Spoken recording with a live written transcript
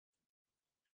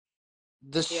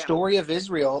The Yeah. story of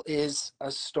Israel is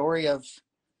a story of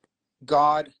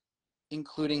God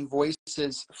including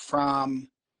voices from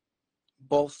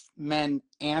both men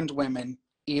and women,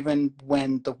 even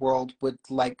when the world would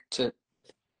like to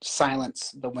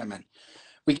silence the women.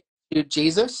 We get to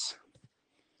Jesus.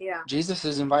 Yeah. Jesus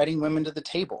is inviting women to the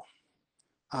table.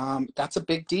 That's a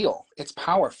big deal. It's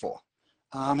powerful.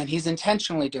 And he's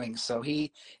intentionally doing so.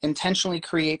 He intentionally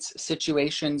creates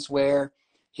situations where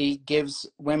he gives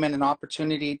women an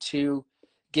opportunity to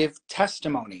give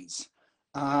testimonies.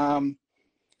 And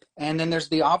then there's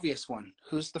the obvious one.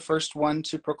 Who's the first one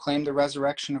to proclaim the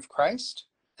resurrection of Christ?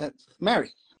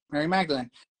 Mary, Mary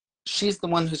Magdalene. She's the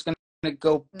one who's going to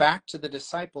go back to the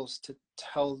disciples to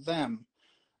tell them.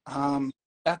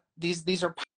 That these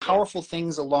are powerful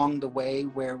things along the way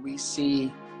where we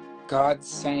see God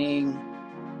saying,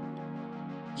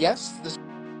 yes, the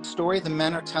story the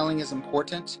men are telling is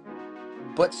important,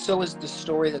 but so is the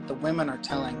story that the women are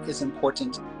telling is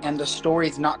important, and the story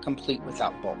is not complete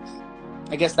without both.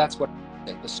 I guess that's what I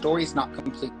say. The story is not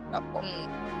complete without both.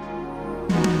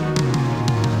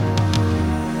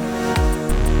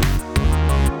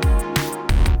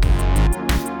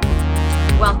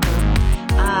 Welcome.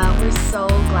 We're so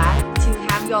glad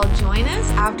to have you all join us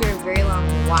after a very long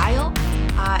while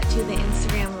to the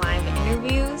Instagram Live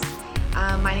interviews.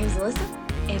 My name is Alyssa,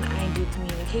 and I do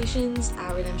communications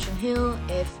at Redemption Hill.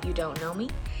 If you don't know me,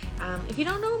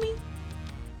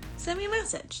 send me a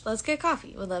message. Let's get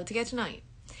coffee. We'd love to get to know you.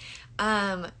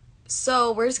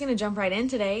 So we're just going to jump right in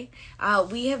today.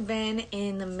 We have been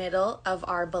in the middle of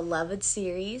our beloved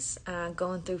series,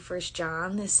 going through 1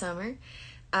 John this summer.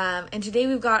 And today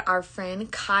we've got our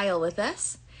friend Kyle with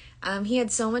us. He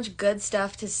had so much good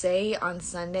stuff to say on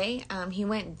Sunday. He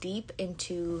went deep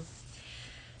into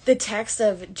the text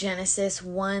of Genesis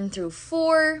 1 through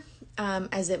 4,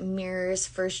 as it mirrors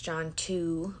 1 John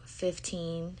 2,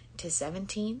 15 to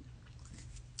 17.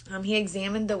 He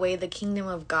examined the way the kingdom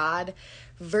of God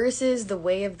versus the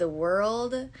way of the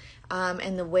world,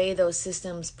 and the way those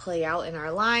systems play out in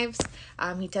our lives.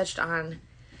 He touched on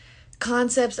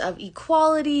concepts of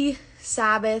equality,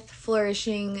 Sabbath,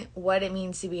 flourishing, what it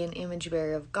means to be an image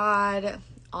bearer of God,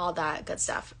 all that good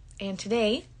stuff. And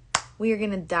today, we are going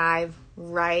to dive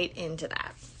right into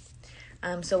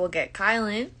that. So we'll get Kyle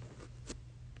in.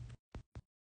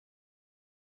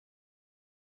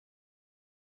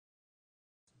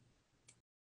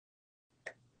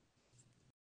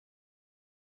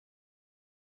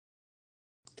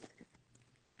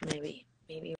 Maybe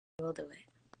we'll do it.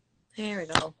 There we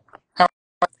go.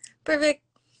 Perfect.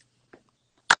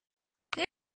 Hey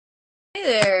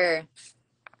there.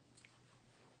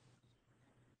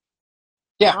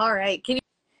 Yeah. All right. Can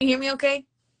you hear me okay?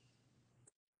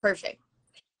 Perfect.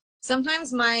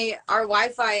 Sometimes the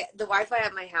Wi-Fi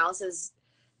at my house is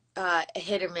a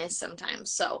hit or miss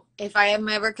sometimes. So if I am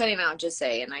ever cutting out, just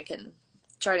say, and I can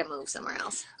try to move somewhere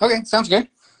else. Okay, sounds good.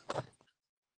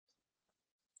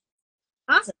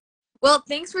 Awesome. Well,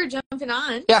 thanks for jumping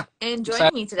on. Yeah. And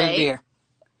joining me today. To be here.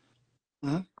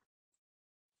 Mm-hmm.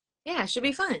 Yeah, it should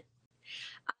be fun.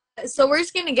 So we're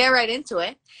just going to get right into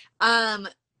it.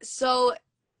 So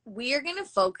we are going to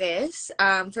focus,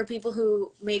 for people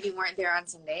who maybe weren't there on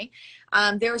Sunday.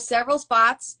 There were several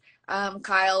spots,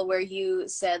 Kyle, where you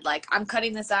said, like, I'm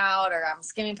cutting this out, or I'm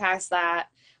skimming past that,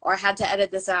 or I had to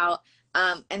edit this out.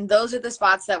 And those are the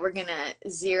spots that we're going to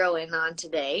zero in on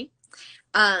today.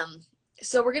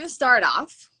 So we're going to start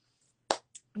off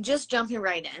just jumping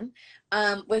right in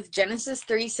with Genesis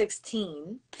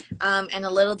 3:16, and a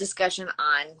little discussion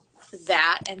on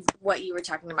that and what you were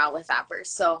talking about with that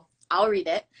verse. So I'll read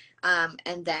it,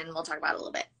 and then we'll talk about it a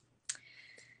little bit.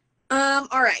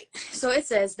 All right. So it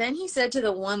says, "Then he said to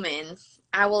the woman,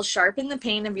 I will sharpen the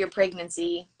pain of your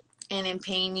pregnancy, and in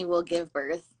pain you will give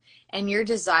birth, and your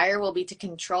desire will be to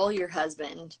control your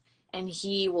husband, and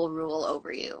he will rule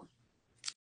over you."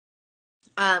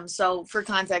 So for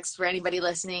context, for anybody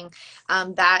listening,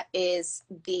 that is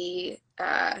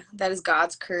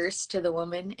God's curse to the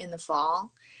woman in the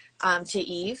fall, to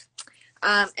Eve.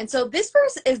 And so this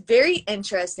verse is very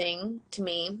interesting to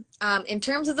me, in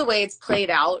terms of the way it's played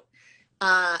out,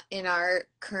 in our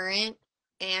current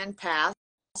and past,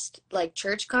 like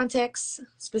church context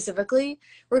specifically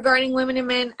regarding women and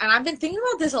men. And I've been thinking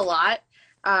about this a lot,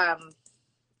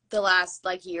 the last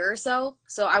year or so.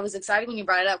 So I was excited when you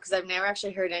brought it up, because I've never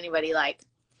actually heard anybody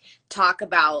talk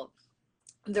about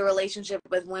the relationship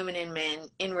with women and men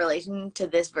in relation to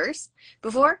this verse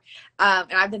before.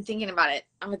 And I've been thinking about it.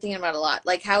 I've been thinking about it a lot,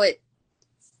 how it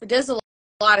does a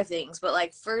lot of things,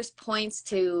 but first points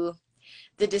to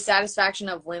the dissatisfaction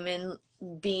of women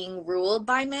being ruled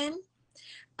by men.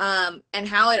 and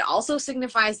how it also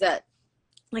signifies that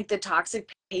like the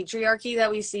toxic patriarchy that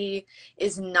we see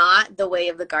is not the way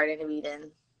of the Garden of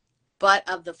Eden, but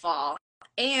of the fall.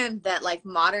 And that like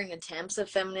modern attempts of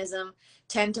feminism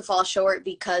tend to fall short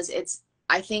because it's,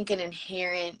 I think, an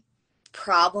inherent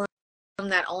problem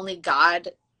that only God,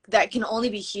 that can only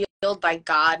be healed by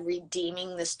God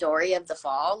redeeming the story of the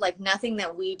fall. Like nothing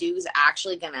that we do is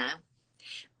actually gonna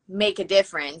make a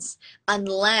difference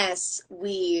unless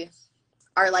we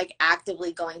are like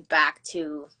actively going back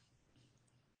to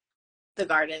the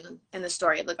garden and the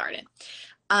story of the garden.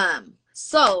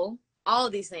 So all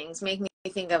of these things make me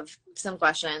think of some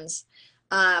questions.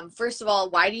 First of all,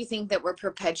 why do you think that we're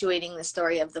perpetuating the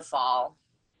story of the fall,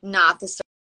 not the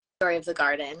story of the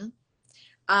garden?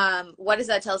 What does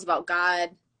that tell us about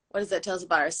God? What does that tell us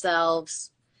about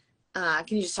ourselves? Can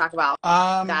you just talk about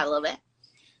that a little bit?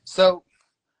 So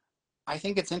I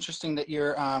think it's interesting that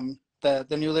you're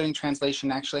the New Living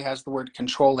Translation actually has the word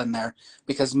control in there,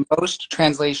 because most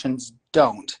translations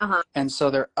don't, and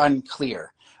so they're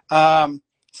unclear.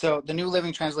 So the New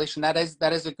Living Translation, that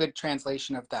is a good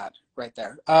translation of that right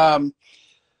there. I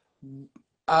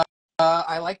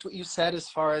liked what you said as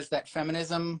far as that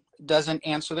feminism doesn't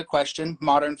answer the question,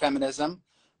 modern feminism.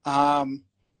 I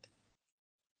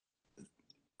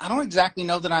don't exactly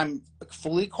know that I'm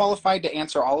fully qualified to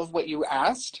answer all of what you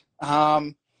asked.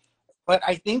 But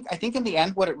I think in the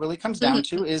end, what it really comes down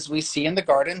to is we see in the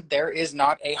garden, there is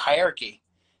not a hierarchy.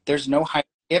 There's no hierarchy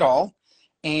at all.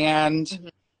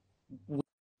 And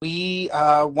we,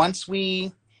 once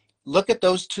we look at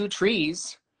those two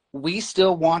trees, we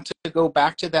still want to go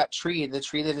back to that tree, the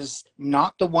tree that is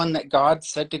not the one that God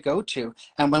said to go to.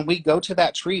 And when we go to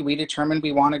that tree, we determine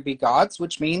we want to be gods,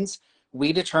 which means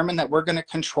we determine that we're going to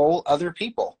control other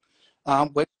people,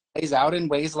 which plays out in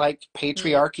ways like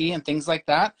patriarchy and things like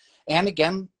that. And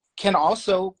again, can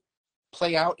also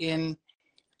play out in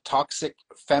toxic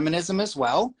feminism as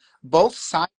well. Both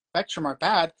sides of the spectrum are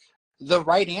bad. The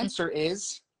right answer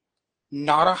is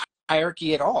not a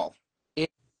hierarchy at all.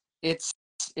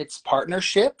 It's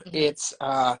partnership. It's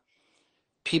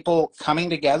people coming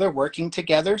together, working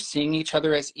together, seeing each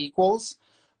other as equals.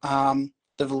 The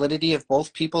validity of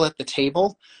both people at the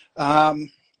table. And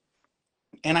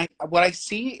what I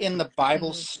see in the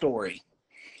Bible story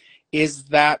is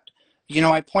that,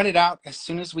 I pointed out as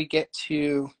soon as we get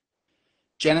to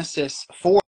Genesis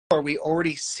 4, we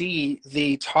already see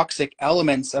the toxic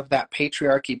elements of that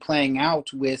patriarchy playing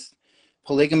out with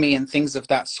polygamy and things of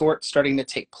that sort starting to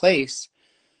take place.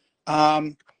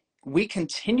 We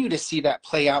continue to see that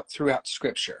play out throughout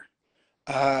Scripture.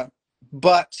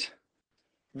 But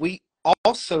we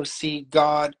also see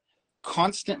God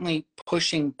constantly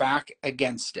pushing back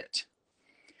against it.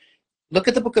 Look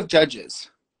at the book of Judges.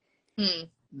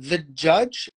 The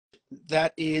judge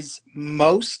that is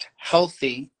most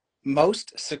healthy,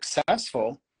 most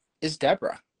successful is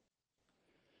Deborah.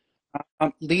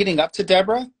 Leading up to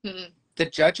Deborah, the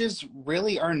judges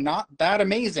really are not that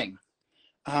amazing.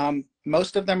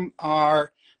 Most of them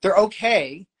they're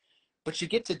okay, but you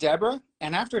get to Deborah,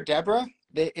 and after Deborah,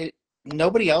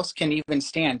 nobody else can even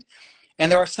stand.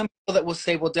 And there are some people that will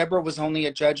say, well, Deborah was only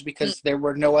a judge because there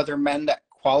were no other men that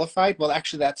qualified. Well,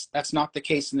 actually, that's not the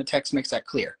case, and the text makes that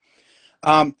clear.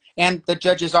 And the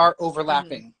judges are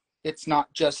overlapping. It's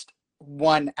not just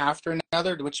one after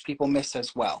another, which people miss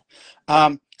as well.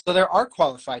 So there are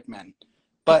qualified men,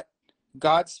 but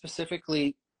God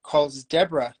specifically calls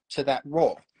Deborah to that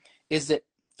role. Is it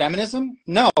feminism?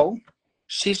 No,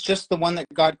 she's just the one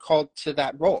that God called to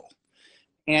that role.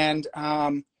 And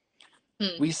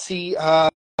we see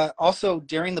also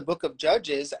during the book of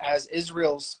Judges, as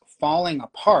Israel's falling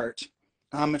apart,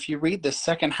 if you read the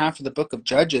second half of the book of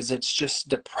Judges, it's just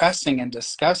depressing and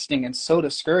disgusting and so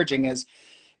discouraging as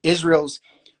Israel's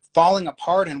falling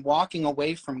apart and walking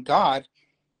away from God.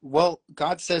 Well,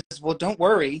 God says, well, don't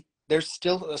worry. There's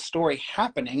still a story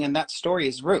happening, and that story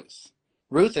is Ruth.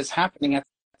 Ruth is happening at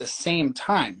the same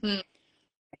time.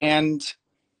 And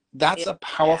that's a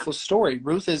powerful story.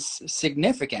 Ruth is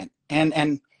significant.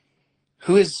 And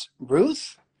who is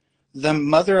Ruth? The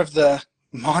mother of the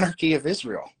monarchy of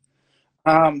Israel.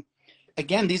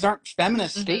 Again, these aren't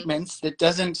feminist statements. That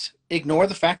doesn't ignore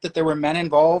the fact that there were men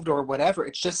involved or whatever.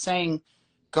 It's just saying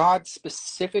God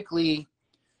specifically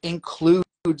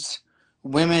includes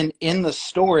women in the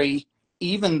story,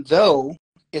 even though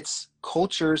it's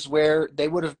cultures where they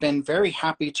would have been very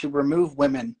happy to remove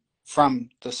women from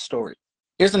the story.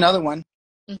 Here's another one.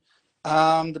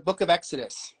 The book of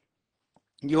Exodus.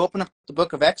 You open up the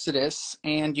book of Exodus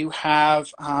and you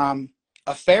have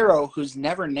a Pharaoh who's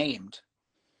never named.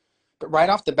 But right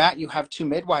off the bat, you have two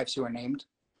midwives who are named.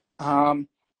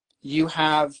 You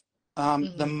have the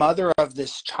Mm-hmm. mother of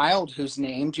this child who's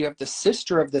named. You have the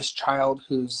sister of this child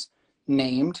who's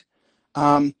named.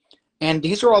 Um, and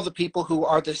these are all the people who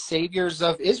are the saviors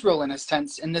of Israel in a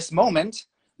sense. In this moment,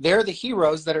 they're the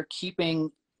heroes that are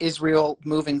keeping Israel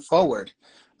moving forward.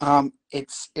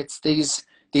 It's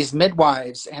these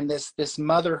midwives and this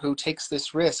mother who takes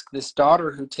this risk, this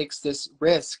daughter who takes this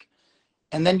risk,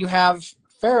 and then you have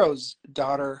Pharaoh's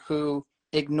daughter who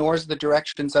ignores the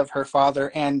directions of her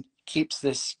father and keeps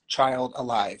this child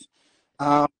alive.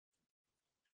 Um,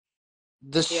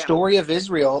 the Yeah. story of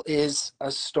Israel is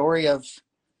a story of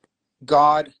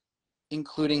God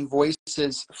including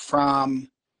voices from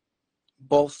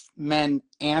both men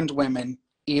and women,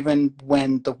 even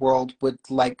when the world would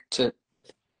like to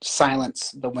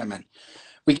silence the women.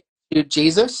 We get to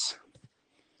Jesus.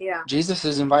 Yeah. Jesus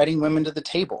is inviting women to the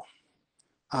table.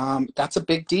 That's a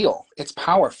big deal. It's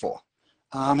powerful.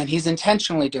 And he's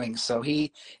intentionally doing so.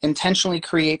 He intentionally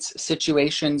creates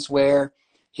situations where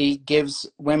he gives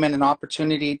women an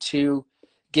opportunity to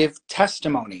give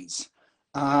testimonies.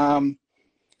 Um,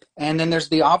 and then there's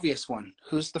the obvious one.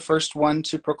 Who's the first one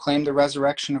to proclaim the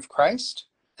resurrection of Christ?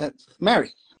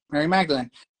 Mary, Mary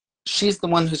Magdalene. She's the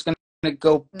one who's going to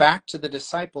go back to the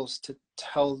disciples to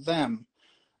tell them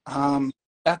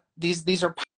that these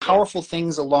are Yeah. powerful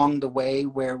things along the way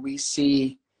where we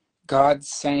see God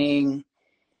saying,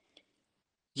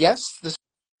 yes, the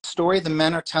story the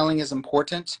men are telling is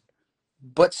important,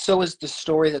 but so is the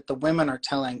story that the women are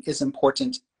telling is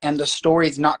important, and the story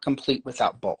is not complete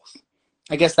without both.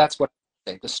 I guess that's what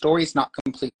I say. The story is not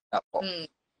complete without both. Mm,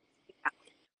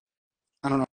 I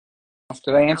don't know.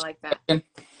 Did I I answer like the that. question?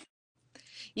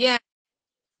 Yeah.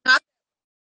 Not,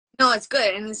 no, it's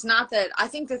good. And it's not that I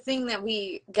think the thing that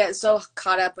we get so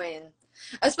caught up in,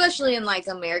 especially in like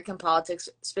American politics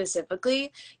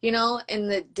specifically, in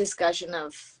the discussion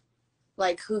of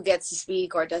like who gets to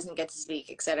speak or doesn't get to speak,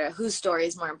 etc., whose story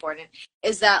is more important,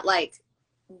 is that like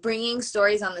bringing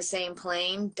stories on the same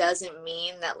plane doesn't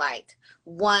mean that like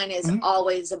one is Mm-hmm.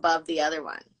 always above the other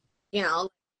one. You know,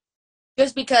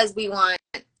 just because we want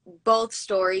both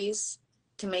stories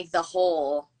to make the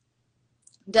whole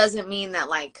doesn't mean that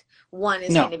like one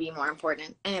is going No. to be more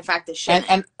important. And in fact, it And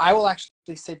shouldn't. and I will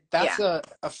actually say that's Yeah.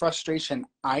 a frustration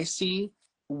I see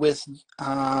with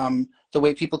the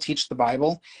way people teach the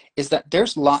Bible is that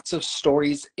there's lots of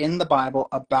stories in the Bible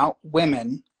about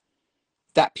women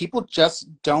that people just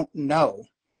don't know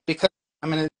because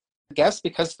I'm going to guess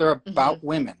because they're Mm-hmm. about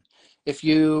women. If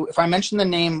I mention the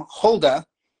name Huldah,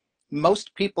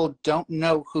 most people don't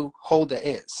know who Huldah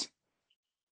is.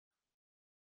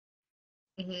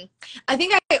 Mm-hmm. I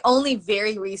think I only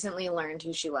very recently learned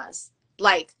who she was.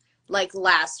 Like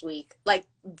last week, like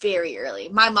very early.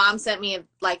 My mom sent me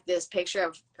like this picture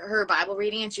of her Bible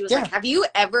reading, and she was like, Yeah, "Have you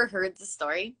ever heard the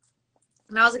story?"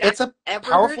 And I was like, "I've it's a ever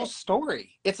heard powerful it."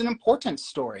 story. It's an important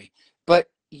story, but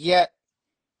yet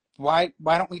why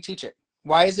don't we teach it?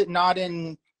 Why is it not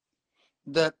in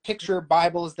the picture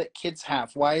Bibles that kids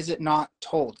have? Why is it not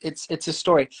told? It's a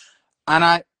story, and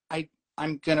I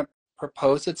I'm gonna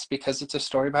propose it's because it's a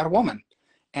story about a woman,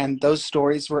 and those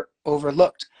stories were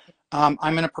overlooked. I'm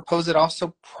gonna propose it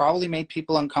also probably made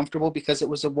people uncomfortable because it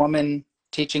was a woman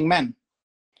teaching men,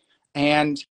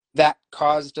 and that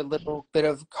caused a Mm-hmm. little bit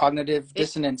of cognitive Yeah.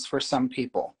 dissonance for some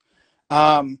people.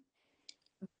 Um,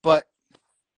 but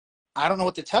I don't know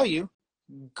what to tell you.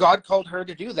 God called her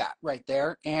to do that right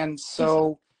there, and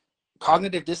so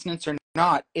cognitive dissonance or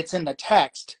not, it's in the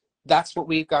text. That's what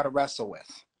we've got to wrestle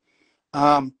with.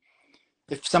 Um,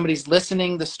 if somebody's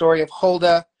listening, the story of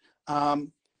Huldah,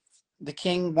 um, the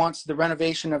king wants the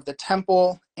renovation of the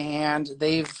temple, and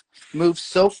they've moved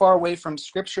so far away from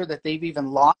scripture that they've even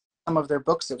lost some of their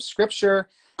books of scripture.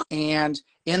 And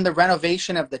in the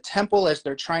renovation of the temple, as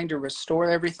they're trying to restore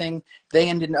everything, they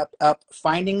ended up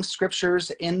finding scriptures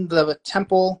in the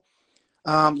temple,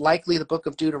 likely the book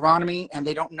of Deuteronomy, and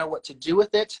they don't know what to do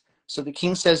with it. So the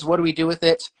king says, what do we do with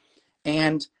it?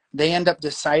 And they end up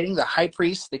deciding, the high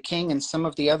priest, the king, and some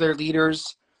of the other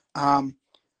leaders um,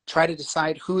 try to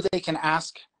decide who they can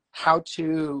ask how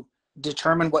to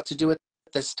determine what to do with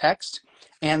this text.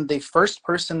 And the first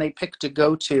person they pick to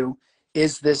go to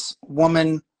is this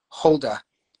woman, Huldah.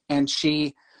 And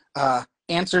she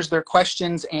answers their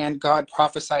questions, and God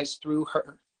prophesies through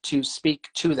her to speak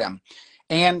to them.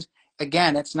 And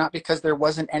again, it's not because there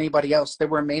wasn't anybody else. There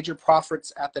were major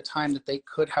prophets at the time that they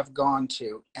could have gone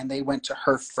to, and they went to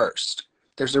her first.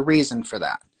 There's a reason for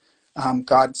that.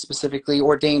 God specifically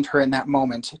ordained her in that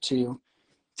moment to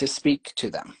speak to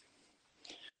them.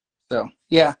 So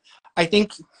yeah, I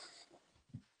think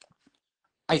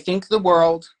I think the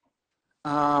world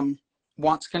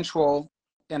wants control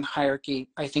and hierarchy.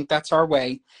 I think that's our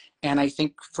way. And I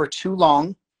think for too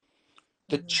long,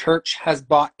 the church has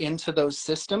bought into those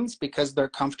systems because they're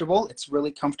comfortable. It's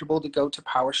really comfortable to go to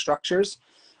power structures,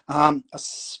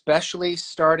 especially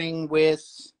starting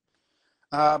with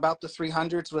about the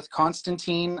 300s with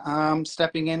Constantine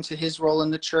stepping into his role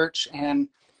in the church and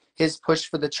his push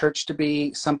for the church to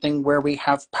be something where we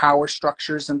have power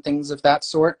structures and things of that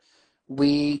sort.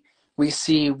 We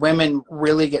see women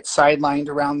really get sidelined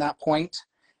around that point,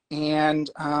 and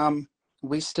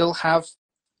we still have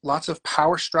lots of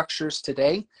power structures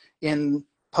today in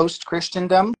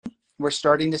post-Christendom. We're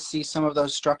starting to see some of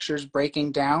those structures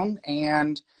breaking down,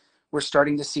 and we're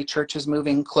starting to see churches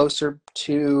moving closer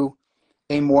to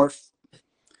a more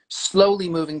slowly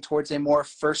moving towards a more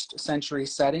first century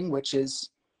setting, which is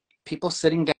people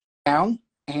sitting down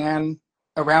and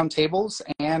around tables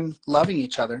and loving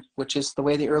each other, which is the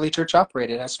way the early church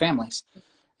operated as families.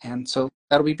 And so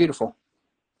that'll be beautiful.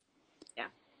 Yeah.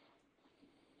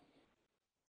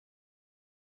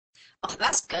 Oh,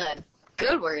 that's good.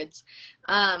 Good words.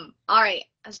 All right.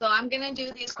 So I'm going to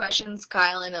do these questions,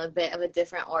 Kyle, in a bit of a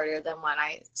different order than what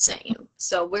I sent you.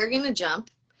 So we're going to jump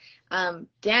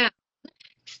down,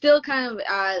 still kind of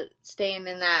staying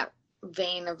in that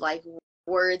vein of like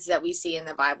words that we see in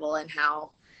the Bible and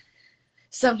how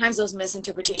sometimes those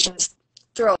misinterpretations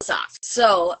throw us off.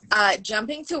 So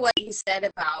jumping to what you said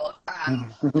about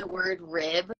the word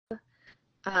rib,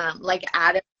 like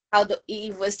Adam, how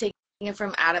Eve was taking it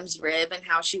from Adam's rib and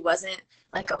how she wasn't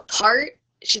like a part.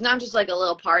 She's not just like a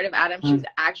little part of Adam. She's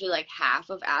actually like half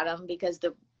of Adam, because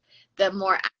the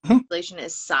more translation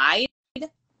is side.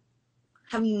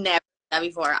 I've never done that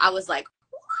before. I was like,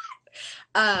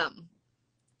 what?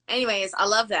 Anyways, I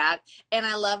love that. And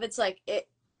I love it's like it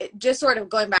just sort of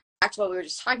going back to what we were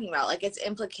just talking about, like its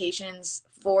implications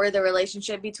for the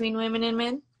relationship between women and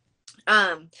men.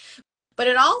 But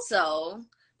it also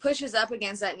pushes up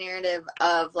against that narrative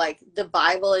of like the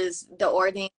Bible is the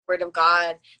ordained word of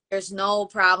God. There's no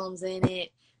problems in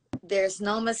it. There's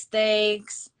no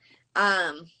mistakes.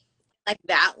 Like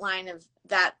that line of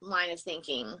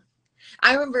thinking.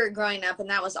 I remember growing up, and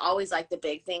that was always like the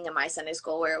big thing in my Sunday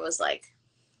school, where it was like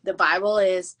the Bible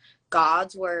is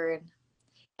God's word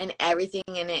and everything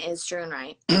in it is true and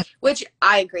right, which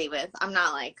I agree with. I'm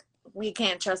not like, we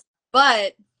can't trust,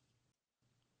 but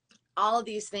all of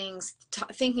these things,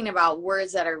 thinking about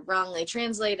words that are wrongly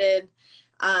translated,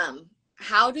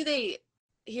 how do they,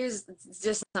 here's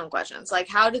just some questions, like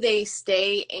how do they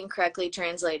stay incorrectly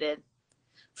translated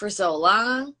for so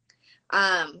long?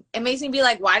 It makes me be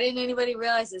like, why didn't anybody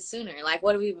realize this sooner? Like,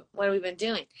 what have we been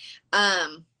doing?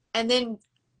 And then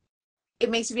it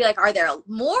makes me be like, are there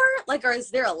more? Like, or is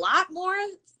there a lot more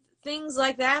things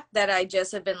like that I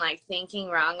just have been like thinking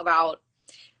wrong about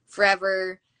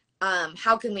forever?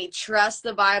 How can we trust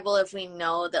the Bible if we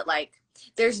know that like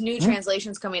there's new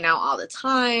translations coming out all the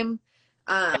time?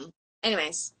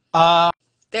 Anyways,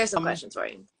 there's some questions for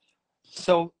you.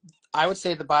 So I would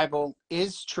say the Bible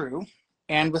is true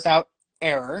and without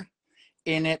error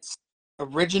in its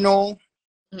original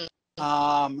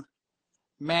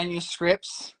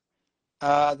manuscripts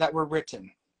that were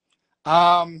written.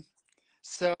 And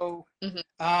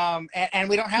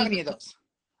we don't have any of those.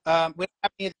 We don't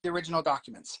have any of the original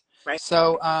documents. Right.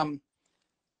 So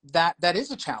that is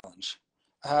a challenge.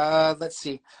 Let's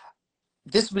see.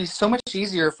 This would be so much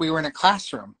easier if we were in a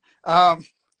classroom.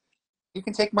 You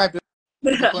can take my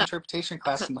biblical interpretation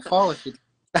class in the fall if you.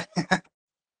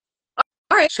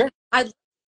 All right. Sure. I'll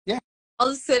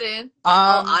just sit in.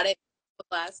 I'll audit the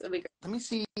class. It'll be great. Let me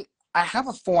see. I have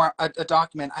a form, a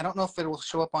document. I don't know if it will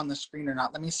show up on the screen or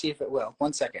not. Let me see if it will.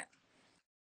 1 second.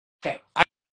 Okay. I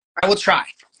will try.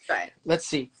 Right. Let's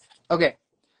see. Okay.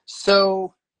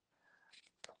 So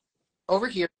over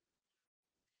here.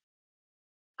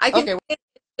 I can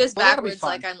just backwards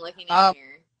like I'm looking at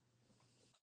here.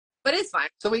 But it's fine.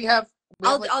 So we have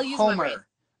like I'll use Homer.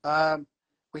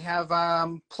 We have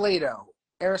Plato,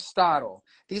 Aristotle.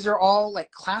 These are all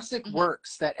like classic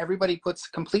works that everybody puts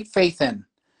complete faith in.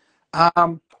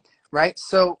 Right?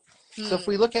 So if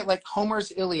we look at like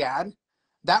Homer's Iliad,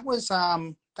 that was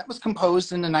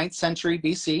composed in the 9th century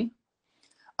BC.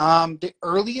 The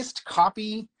earliest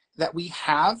copy that we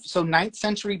have, so 9th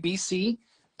century BC,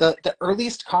 the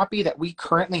earliest copy that we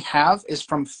currently have is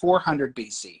from 400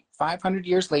 BC, 500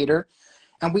 years later,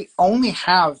 and we only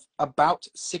have about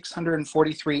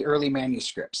 643 early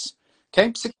manuscripts.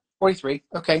 Okay, 643.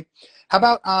 Okay, how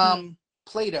about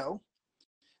Plato?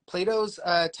 Plato's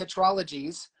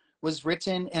Tetralogies was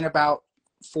written in about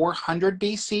 400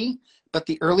 BC, but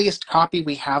the earliest copy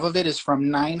we have of it is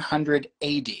from 900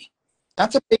 AD.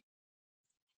 That's a big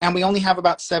and we only have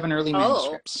about 7 early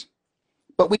manuscripts.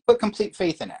 But we put complete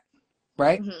faith in it,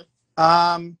 right?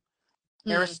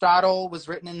 Aristotle was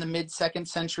written in the mid-2nd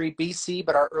century BC,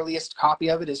 but our earliest copy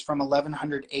of it is from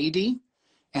 1100 AD,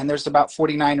 and there's about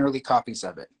 49 early copies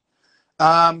of it.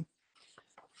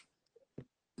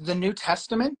 The New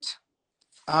Testament,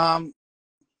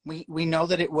 we know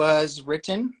that it was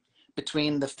written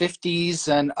between the 50s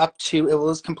and up to, it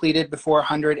was completed before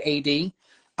 100 AD.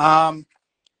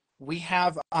 We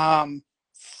have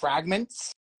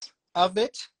fragments of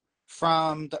it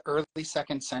from the early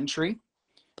 2nd century.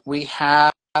 We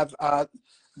have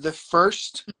the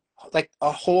first, like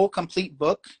a whole complete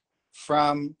book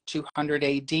from 200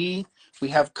 AD. We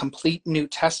have complete New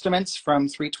Testaments from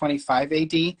 325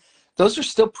 AD. Those are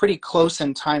still pretty close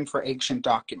in time for ancient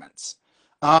documents.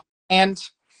 And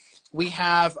we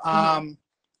have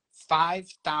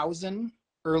 5,000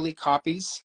 early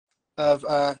copies of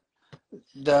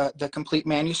the complete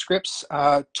manuscripts,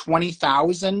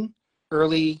 20,000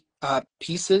 early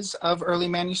pieces of early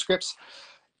manuscripts.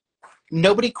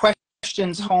 Nobody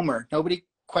questions Homer. Nobody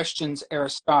questions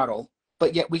Aristotle,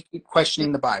 but yet we keep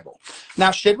questioning the Bible.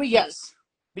 Now, should we? Yes,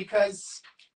 because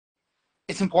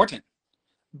it's important.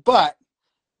 But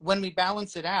when we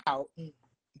balance it out,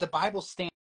 the Bible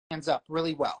stands up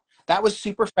really well. That was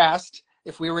super fast.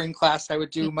 If we were in class, I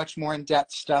would do much more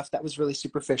in-depth stuff. That was really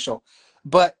superficial.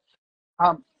 But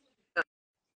right.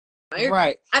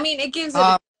 I mean, it gives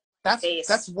it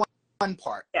that's one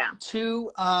part. Yeah. 2,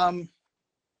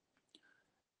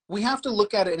 we have to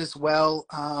look at it as well.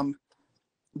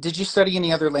 Did you study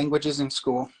any other languages in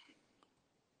school?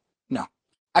 No.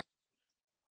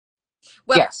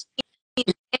 Well, yes.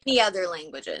 Any other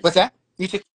languages? What's that? You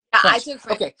took French. I took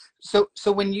French. Okay. So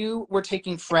when you were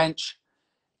taking French,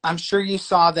 I'm sure you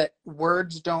saw that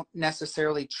words don't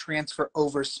necessarily transfer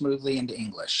over smoothly into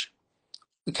English.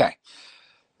 Okay.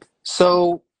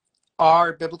 So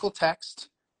our biblical text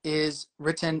is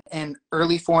written in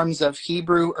early forms of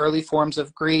Hebrew, early forms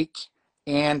of Greek,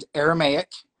 and Aramaic.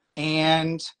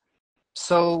 And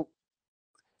so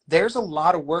there's a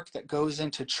lot of work that goes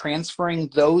into transferring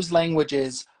those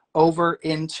languages over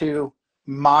into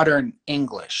modern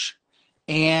English.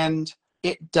 And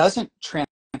it doesn't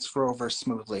transfer over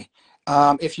smoothly.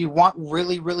 If you want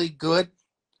really, really good,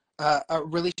 a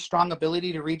really strong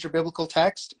ability to read your biblical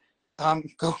text,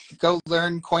 go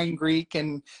learn Koine Greek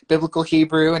and Biblical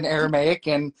Hebrew and Aramaic,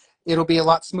 and it'll be a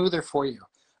lot smoother for you.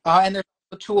 And there's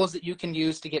tools that you can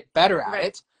use to get better at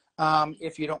it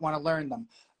if you don't want to learn them.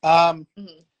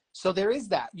 So there is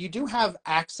that. You do have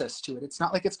access to it. It's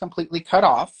not like it's completely cut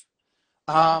off.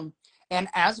 And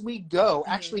as we go,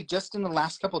 actually just in the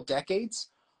last couple of decades,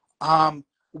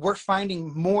 we're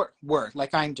finding more word,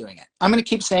 like I'm doing it. I'm going to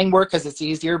keep saying word because it's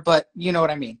easier, but you know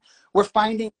what I mean. We're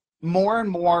finding more and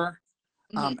more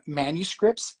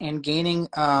manuscripts and gaining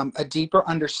a deeper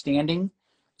understanding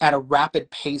at a rapid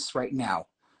pace right now,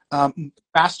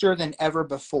 faster than ever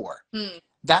before.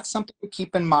 That's something to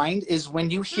keep in mind, is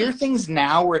when you hear things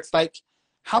now where it's like,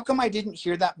 how come I didn't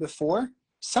hear that before?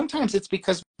 Sometimes it's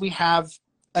because we have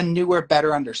a newer,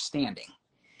 better understanding.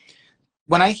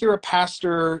 When I hear a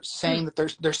pastor saying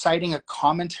that they're citing a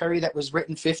commentary that was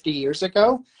written 50 years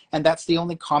ago, and that's the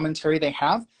only commentary they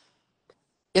have,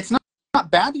 it's not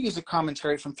bad to use a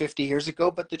commentary from 50 years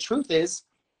ago, but the truth is,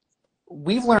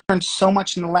 we've learned so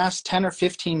much in the last 10 or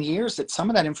 15 years that some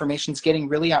of that information is getting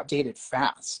really outdated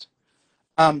fast.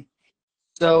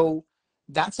 So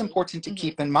that's important to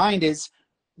keep in mind, is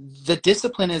the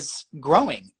discipline is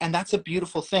growing, and that's a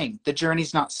beautiful thing. The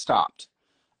journey's not stopped.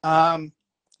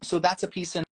 So that's a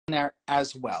piece in there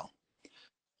as well.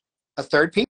 A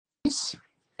third piece,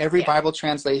 every Bible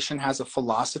translation has a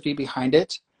philosophy behind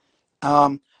it.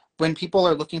 When people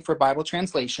are looking for Bible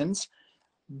translations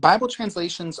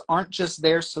aren't just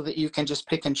there so that you can just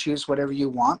pick and choose whatever you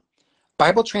want.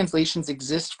 Bible translations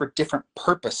exist for different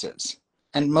purposes,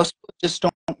 and most people just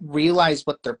don't realize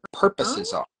what their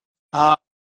purposes are.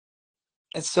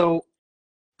 And so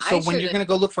when you're going to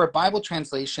go look for a Bible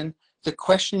translation, the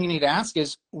question you need to ask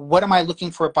is, what am I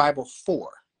looking for a Bible for?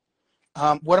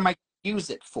 What am I going to use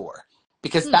it for?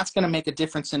 Because that's going to make a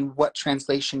difference in what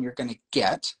translation you're going to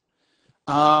get.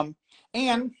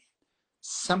 And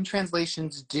some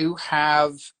translations do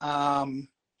have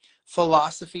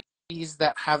philosophies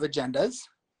that have agendas.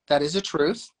 That is a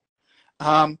truth.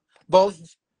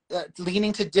 Both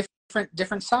leaning to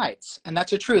different sides, and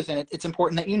that's a truth, and it's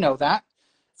important that you know that.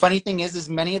 Funny thing is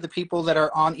many of the people that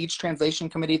are on each translation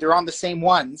committee, they're on the same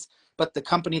ones, but the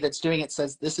company that's doing it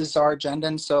says this is our agenda,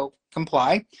 and so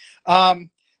comply.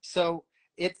 So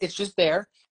it's just there.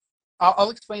 I'll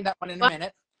explain that one in a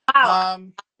minute. Wow.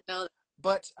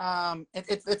 but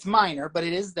it's minor, but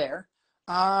it is there.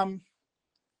 Um,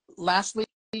 Lastly,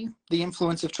 the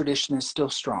influence of tradition is still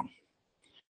strong.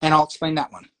 And I'll explain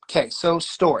that one. Okay, so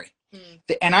story.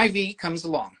 The NIV comes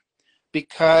along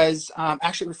because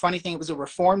actually, the funny thing, it was a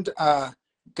Reformed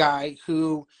guy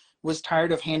who was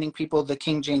tired of handing people the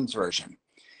King James Version.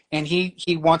 And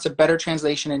he wants a better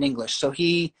translation in English. So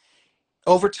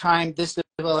over time, this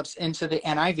develops into the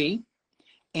NIV.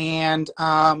 And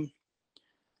a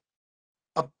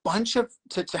bunch of,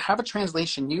 to have a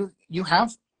translation, you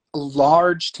have a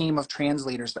large team of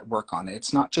translators that work on it.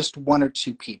 It's not just one or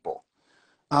two people.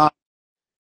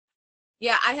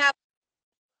 Yeah, I have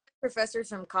professors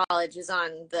from college is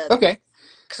on the Okay.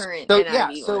 current So yeah,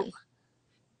 NIV so one.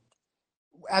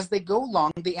 as they go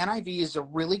along, the NIV is a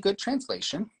really good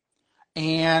translation,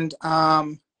 and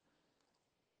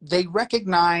they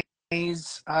recognize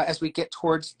as we get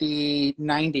towards the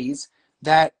 90s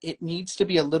that it needs to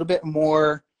be a little bit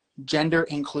more gender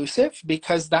inclusive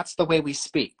because that's the way we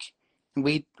speak.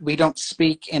 We don't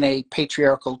speak in a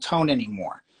patriarchal tone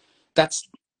anymore. That's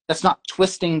that's not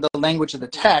twisting the language of the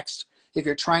text. If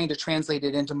you're trying to translate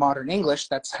it into modern English,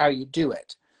 that's how you do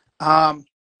it.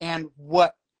 And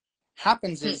what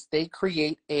happens is they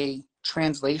create a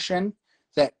translation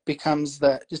that becomes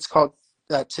it's called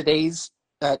today's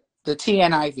the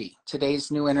TNIV,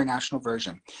 today's New International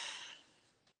Version.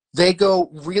 They go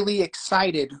really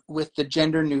excited with the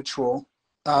gender neutral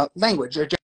language or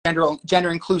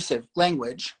gender inclusive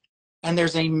language, and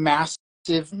there's a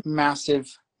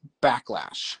massive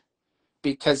backlash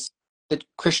because the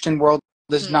Christian world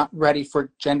is not ready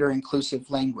for gender inclusive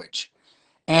language.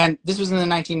 And this was in the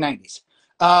 1990s.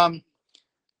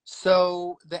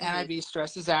 So the NIV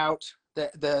stresses out,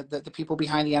 the people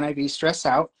behind the NIV stress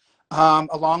out.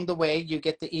 Along the way, you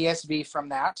get the ESV from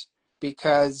that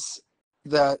because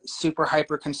the super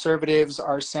hyper conservatives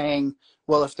are saying,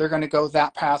 well, if they're going to go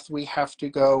that path, we have to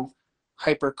go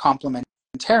hyper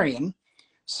complementarian.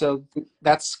 So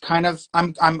that's kind of,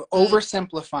 I'm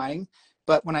oversimplifying,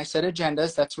 but when I said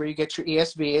agendas, that's where you get your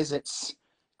ESV. Is it's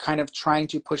kind of trying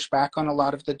to push back on a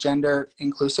lot of the gender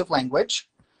inclusive language.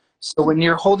 So when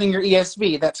you're holding your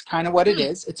ESV, that's kind of what it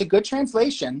is. It's a good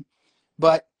translation,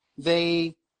 but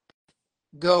they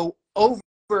go over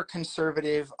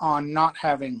conservative on not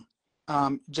having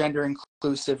gender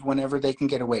inclusive whenever they can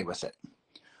get away with it.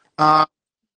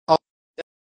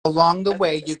 Along the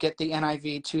way, you get the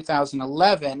NIV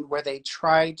 2011, where they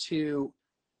try to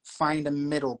find a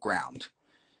middle ground.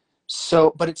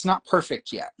 So, but it's not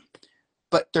perfect yet.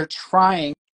 But they're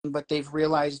trying, but they've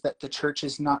realized that the church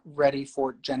is not ready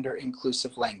for gender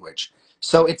inclusive language.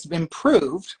 So it's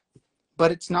improved,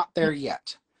 but it's not there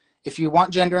yet. If you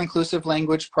want gender inclusive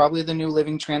language, probably the New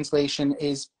Living Translation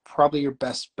is probably your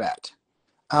best bet,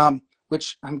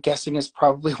 which I'm guessing is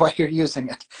probably why you're using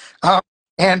it.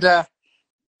 And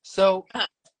so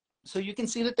you can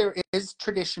see that there is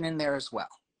tradition in there as well.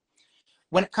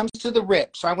 When it comes to the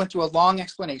rib, so I went through a long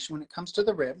explanation. When it comes to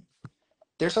the rib,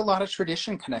 there's a lot of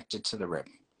tradition connected to the rib.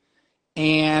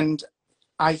 And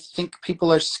I think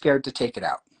people are scared to take it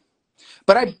out.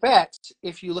 But I bet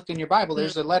if you look in your Bible,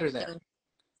 there's a letter there.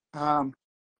 I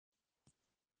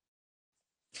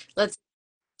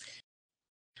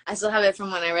still have it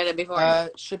from when I read it before.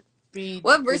 Should be.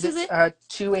 What verse is it?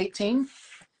 2:18.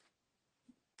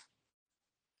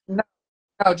 No,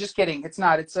 no, just kidding. It's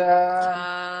not. It's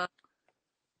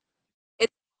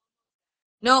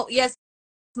no, yes,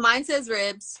 mine says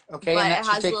ribs. Okay, but and it that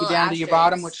should has take you little down to your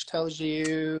bottom, asterisks. which tells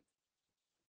you.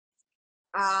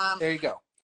 There you go.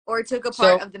 Or took a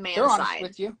part So of the man's they're honest side.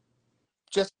 with you,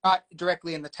 just not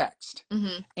directly in the text.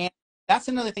 And that's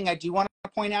another thing I do want to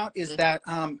point out is that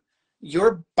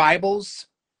your Bibles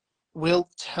will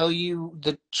tell you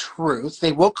the truth.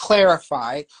 They will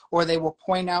clarify, or they will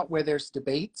point out where there's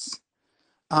debates.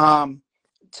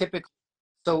 Typically,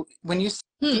 so when you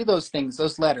see those things,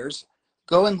 those letters,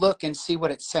 go and look and see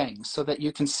what it's saying, so that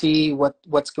you can see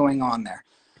what's going on there.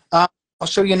 I'll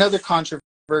show you another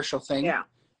controversial thing. Yeah.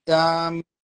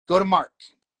 Go to Mark.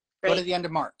 Great. Go to the end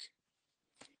of Mark.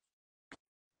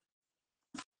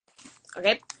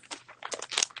 Okay.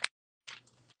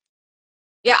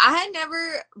 Yeah, I had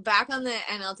never, back on the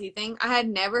NLT thing, I had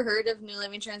never heard of New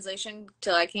Living Translation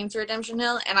till I came to Redemption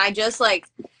Hill. And I just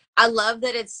I love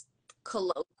that it's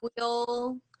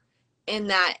colloquial in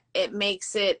that it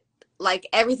makes it like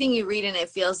everything you read in it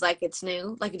feels like it's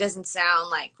new. Like it doesn't sound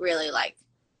like really like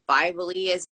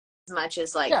Bible-y as much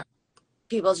as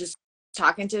people just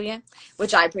talking to you,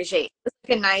 which I appreciate. It's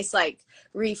like a nice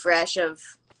refresh of,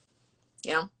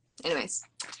 anyways.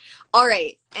 All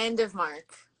right, end of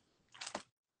Mark.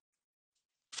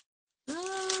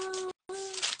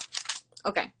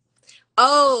 Okay.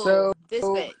 Oh, So this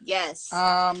bit. Yes.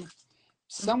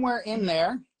 somewhere in Mhm.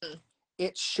 there,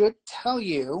 it should tell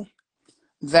you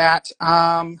that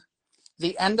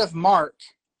the end of Mark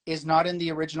is not in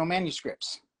the original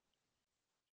manuscripts.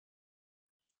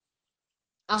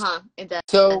 Uh-huh. It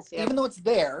So does. Yep. even though it's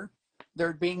there,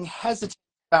 they're being hesitant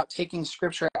about taking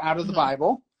scripture out of the Hmm.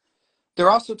 Bible. They're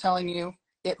also telling you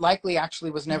it likely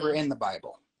actually was never Hmm. in the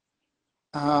Bible.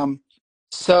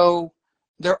 So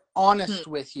they're honest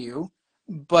with you,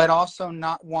 but also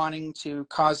not wanting to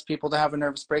cause people to have a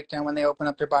nervous breakdown when they open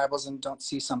up their Bibles and don't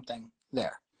see something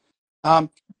there.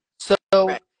 So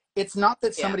Right. it's not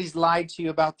that Yeah. somebody's lied to you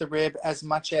about the rib as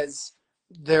much as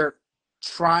they're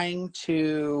trying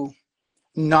to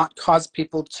not cause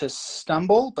people to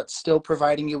stumble, but still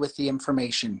providing you with the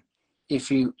information if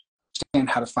you understand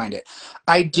how to find it.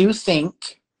 I do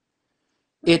think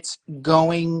it's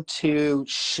going to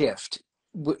shift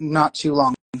not too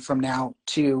long from now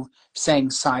to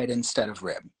saying side instead of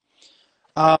rib.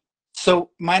 Uh,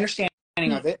 so my understanding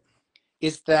Hmm. of it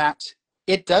is that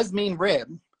it does mean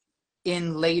rib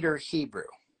in later Hebrew.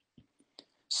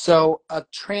 So a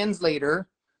translator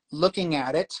looking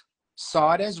at it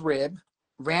saw it as rib,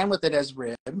 ran with it as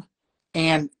rib,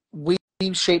 and we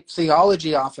shaped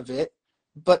theology off of it.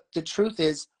 But the truth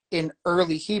is, in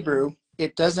early Hebrew,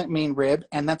 it doesn't mean rib,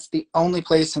 and that's the only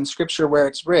place in Scripture where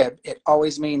it's rib. It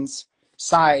always means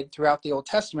side throughout the Old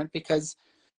Testament because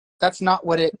that's not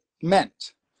what it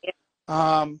meant.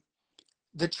 Um,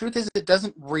 the truth is, it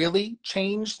doesn't really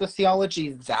change the theology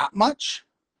that much.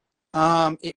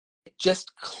 It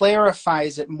just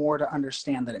clarifies it more to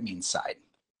understand that it means side.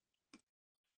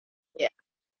 Yeah.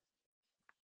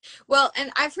 Well,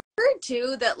 and I've heard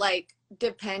too that like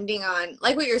depending on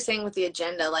like what you're saying with the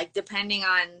agenda, like depending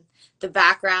on the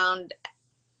background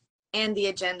and the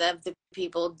agenda of the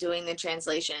people doing the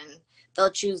translation,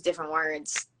 they'll choose different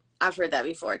words. I've heard that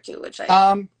before too, which I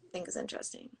Um, think is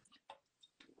interesting.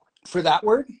 for that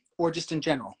word, or just in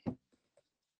general.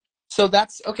 So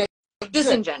that's okay. Just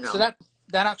in Good. So general.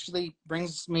 that actually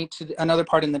brings me to another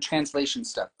part in the translation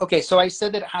stuff. Okay, so I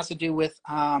said that it has to do with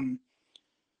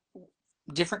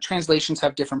different translations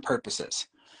have different purposes.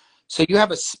 So you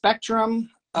have a spectrum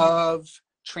of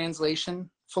translation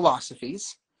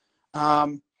philosophies.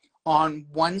 Um, on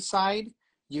one side,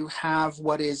 you have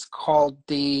what is called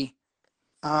the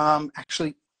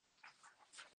actually,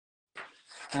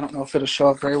 I don't know if it'll show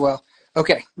up very well.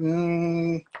 Okay.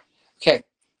 Okay.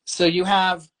 So you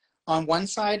have on one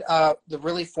side the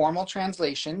really formal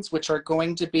translations, which are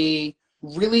going to be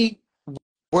really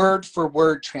word for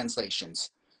word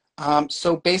translations.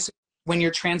 So basically, when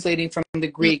you're translating from the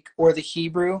Greek or the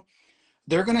Hebrew,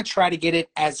 they're going to try to get it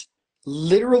as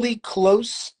literally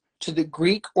close to the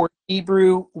Greek or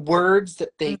Hebrew words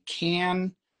that they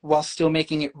can while still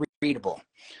making it readable.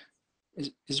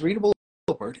 Is readable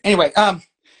a word? Anyway,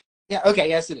 yeah, okay,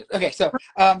 yes it is. Okay, so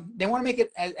they want to make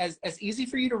it as easy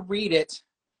for you to read it.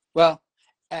 Well,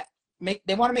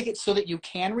 they want to make it so that you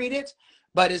can read it,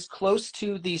 but as close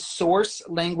to the source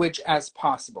language as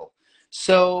possible.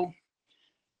 So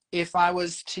if I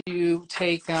was to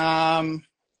take the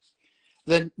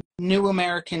New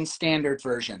American Standard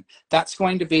Version, that's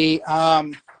going to be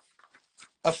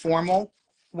a formal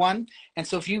one. And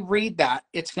so if you read that,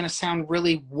 it's going to sound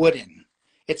really wooden.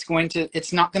 It's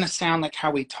not going to sound like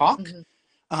how we talk.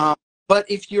 Mm-hmm. Um, but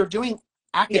if you're doing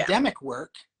Yeah. academic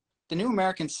work, the New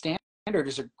American Standard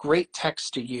is a great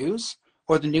text to use,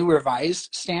 or the New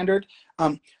Revised Standard.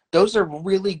 Those are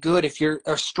really good. If you're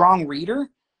a strong reader,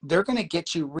 they're going to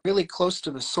get you really close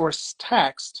to the source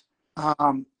text,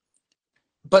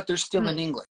 but they're still in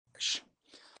English.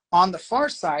 On the far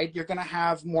side, you're going to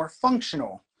have more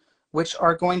functional, which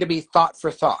are going to be thought for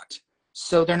thought.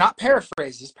 So they're not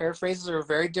paraphrases. Paraphrases are a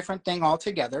very different thing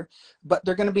altogether, but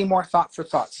they're going to be more thought for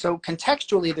thought. So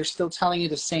contextually, they're still telling you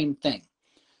the same thing,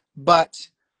 but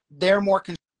they're more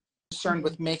concerned Mm-hmm.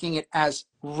 with making it as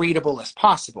readable as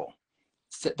possible.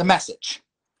 So the message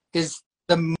is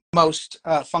the most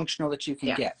functional that you can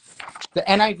Yeah. get. The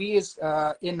NIV is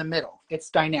in the middle. It's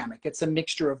dynamic. It's a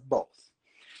mixture of both.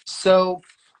 So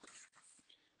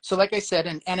like I said,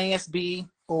 an NASB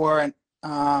or an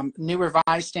New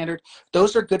Revised Standard,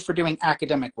 those are good for doing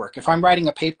academic work. If I'm writing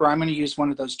a paper, I'm going to use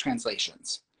one of those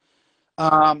translations.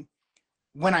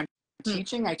 When I'm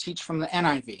teaching, I teach from the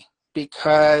NIV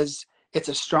because it's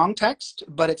a strong text,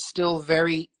 but it's still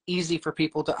very easy for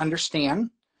people to understand.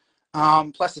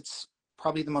 Plus, it's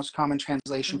probably the most common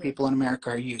translation Mm-hmm. people in America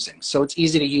are using. So it's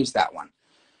easy to use that one.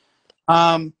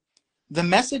 The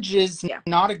Message is Yeah.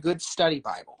 not a good study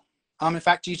Bible. In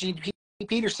fact, Eugene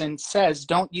Peterson says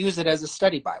don't use it as a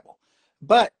study Bible.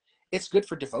 But it's good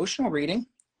for devotional reading.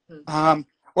 Mm-hmm.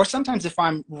 Or sometimes if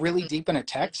I'm really deep in a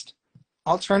text,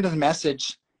 I'll turn to the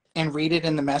Message and read it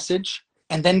in the Message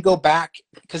and then go back,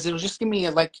 because it'll just give me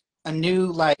a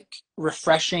new,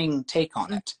 refreshing take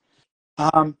on it.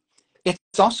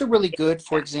 It's also really good,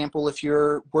 for example, if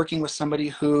you're working with somebody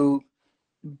who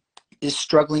is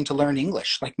struggling to learn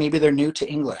English, like maybe they're new to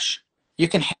English. You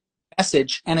can have a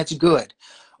Message and it's good.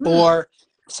 Or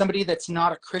somebody that's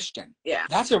not a Christian. Yeah.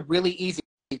 That's a really easy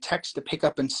text to pick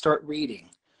up and start reading.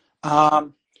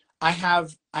 I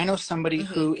know somebody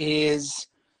who is,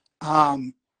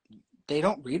 they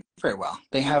don't read very well.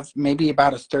 They have maybe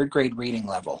about a 3rd grade reading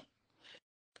level.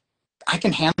 I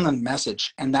can hand them the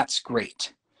Message, and that's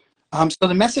great. So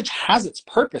the Message has its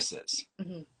purposes.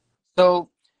 So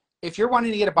if you're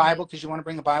wanting to get a Bible because you want to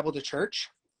bring a Bible to church,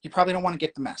 you probably don't want to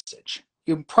get the Message.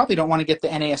 You probably don't want to get the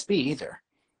NASB either.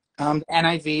 The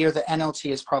NIV or the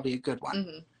NLT is probably a good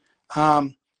one.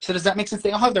 So does that make sense?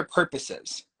 They all have their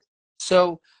purposes.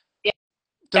 So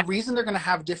the reason they're going to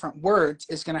have different words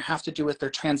is going to have to do with their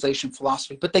translation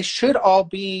philosophy, but they should all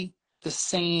be the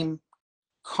same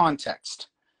context.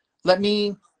 Let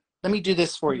me do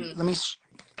this for you.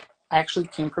 I actually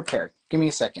came prepared. Give me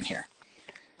a second here.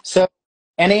 So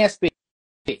NASB.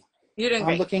 You're doing I'm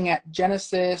great. looking at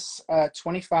Genesis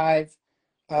 25,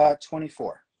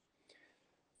 24.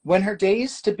 When her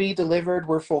days to be delivered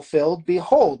were fulfilled,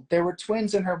 behold, there were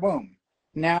twins in her womb.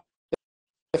 Now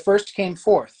the first came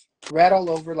forth, red all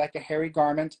over like a hairy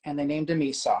garment, and they named him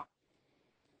Esau.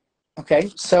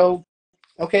 Okay, so,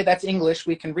 that's English.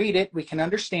 We can read it. We can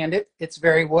understand it. It's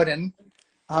very wooden.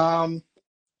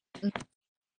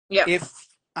 If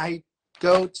I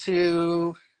go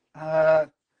to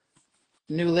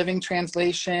New Living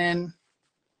Translation,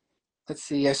 let's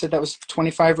see, I said that was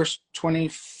 25 verse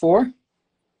 24.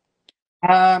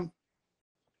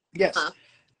 Yes.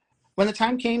 When the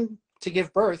time came to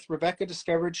give birth, Rebecca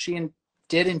discovered she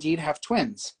did indeed have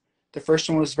twins. The first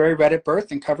one was very red at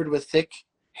birth and covered with thick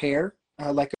hair,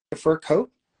 like a fur coat.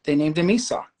 They named him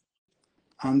Esau.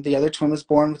 The other twin was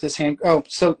born with his hand. Oh,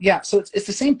 so yeah, so it's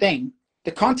the same thing.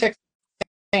 The context is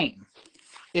the same.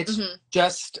 It's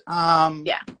just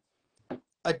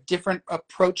a different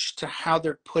approach to how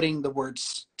they're putting the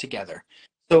words together.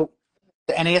 So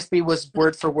the NASB was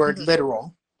word for word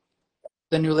literal.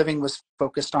 The New Living was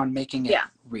focused on making it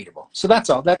readable. So that's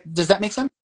all. Does that make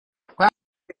sense?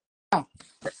 Wow.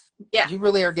 Yeah. You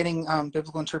really are getting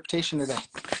biblical interpretation today.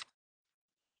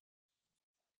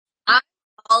 I'm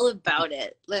all about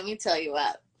it. Let me tell you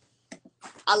what.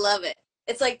 I love it.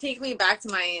 It's like taking me back to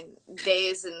my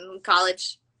days in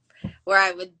college where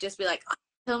I would just be like, oh,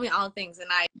 tell me all things. And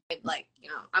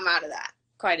I'm out of that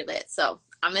quite a bit. So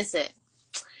I miss it.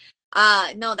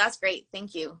 No, that's great.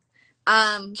 Thank you.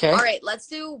 Okay. All right, let's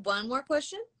do one more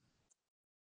question.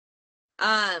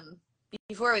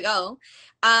 Before we go,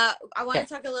 I want to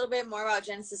talk a little bit more about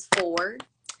Genesis 4.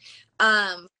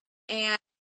 And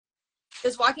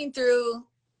just walking through,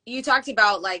 you talked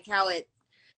about how it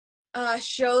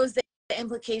shows the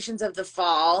implications of the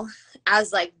fall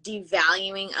as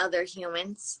devaluing other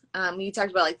humans. You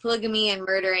talked about polygamy and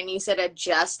murder, and you said a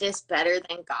justice better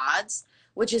than God's,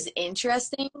 which is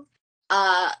interesting.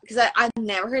 Because I've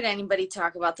never heard anybody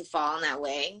talk about the fall in that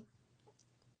way.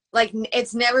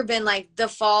 It's never been the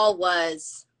fall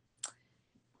was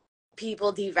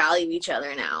people devalue each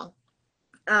other now,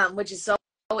 which is so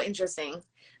interesting.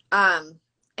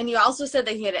 And you also said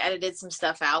that he had edited some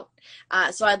stuff out.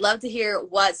 So I'd love to hear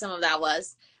what some of that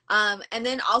was. And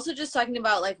then also just talking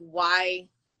about why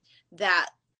that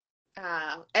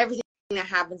everything that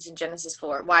happens in Genesis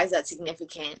 4, why is that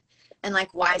significant? And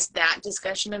why is that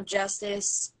discussion of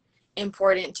justice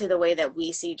important to the way that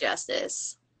we see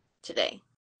justice today?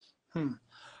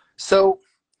 So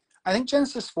I think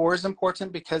Genesis 4 is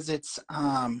important because it's,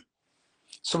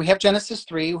 so we have Genesis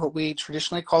 3, what we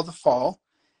traditionally call the fall.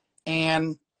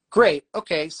 And great.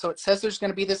 Okay. So it says there's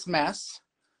going to be this mess.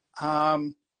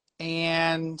 And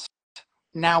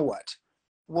now what?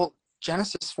 Well,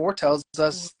 Genesis 4 tells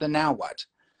us the now what.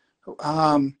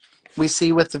 We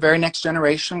see with the very next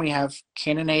generation, we have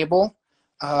Cain and Abel,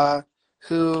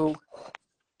 who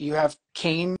you have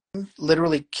Cain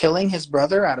literally killing his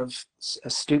brother out of a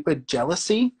stupid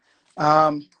jealousy.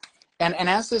 And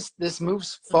as this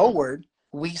moves forward,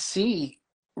 we see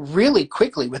really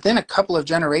quickly within a couple of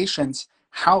generations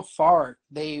how far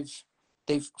they've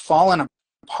fallen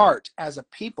apart as a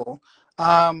people.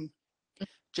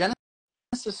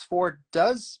 Genesis 4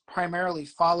 does primarily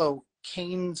follow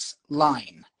Cain's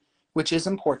line, which is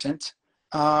important.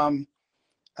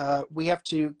 We have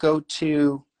to go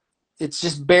to, it's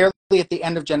just barely at the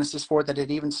end of Genesis 4 that it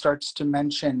even starts to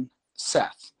mention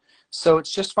Seth. So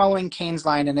it's just following Cain's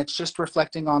line, and it's just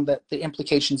reflecting on the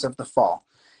implications of the fall.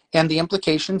 And the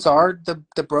implications are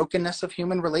the brokenness of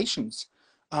human relations.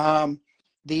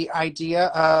 The idea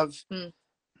of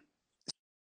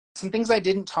some things I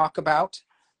didn't talk about.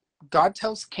 God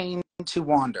tells Cain to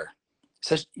wander.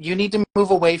 Says, you need to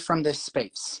move away from this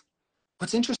space.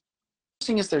 What's interesting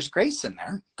is there's grace in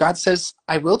there. God says,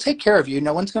 I will take care of you.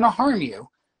 No one's going to harm you,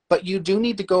 but you do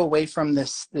need to go away from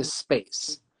this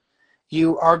space.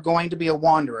 You are going to be a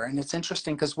wanderer. And it's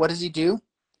interesting because what does he do?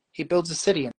 He builds a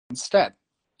city instead.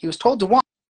 He was told to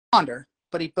wander,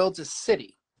 but he builds a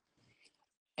city.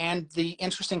 And the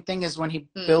interesting thing is when he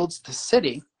builds the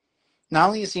city, not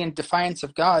only is he in defiance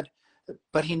of God,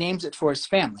 but he names it for his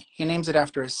family. He names it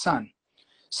after his son.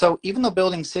 So even though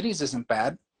building cities isn't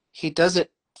bad, he does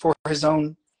it for his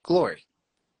own glory,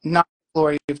 not the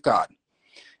glory of God.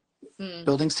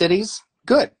 Building cities,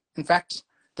 good. In fact,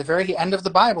 the very end of the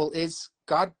Bible is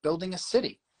God building a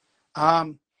city.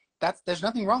 There's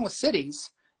nothing wrong with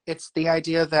cities. It's the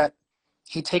idea that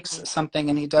he takes something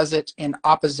and he does it in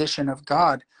opposition of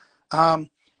God. And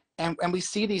we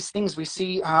see these things. We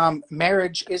see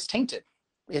marriage is tainted.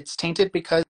 It's tainted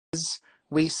because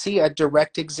we see a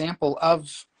direct example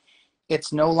of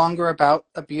it's no longer about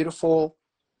a beautiful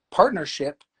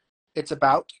partnership. It's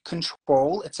about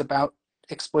control. It's about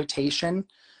exploitation.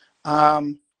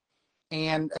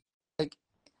 And like,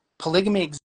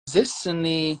 polygamy exists in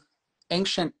the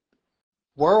ancient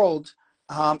world.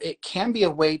 It can be a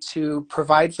way to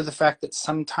provide for the fact that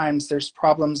sometimes there's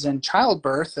problems in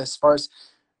childbirth, as far as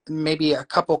maybe a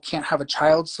couple can't have a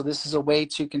child, so this is a way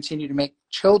to continue to make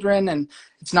children. And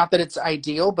it's not that it's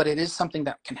ideal, but it is something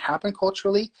that can happen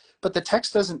culturally. But the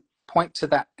text doesn't point to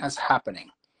that as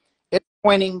happening. It's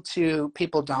pointing to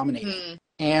people dominating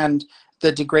and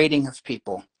the degrading of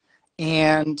people.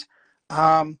 And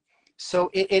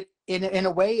so it in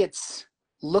a way, it's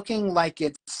looking like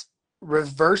it's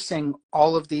reversing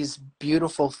all of these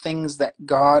beautiful things that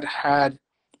God had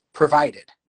provided.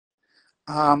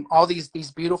 All these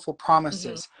beautiful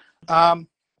promises.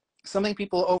 Something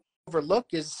people overlook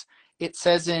is it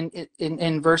says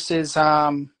in verses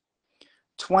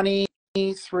 20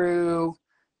 through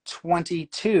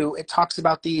 22, it talks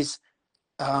about these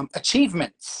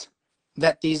achievements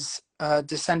that these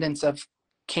descendants of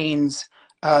Cain's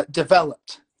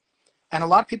developed. And a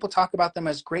lot of people talk about them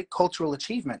as great cultural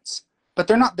achievements, but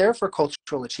they're not there for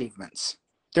cultural achievements.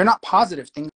 They're not positive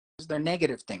things, they're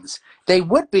negative things. They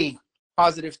would be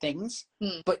positive things,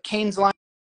 but Cain's line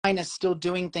is still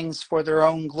doing things for their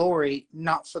own glory,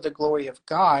 not for the glory of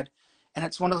God. And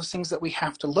it's one of those things that we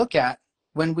have to look at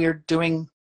when we're doing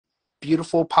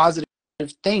beautiful, positive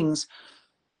things.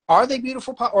 Are they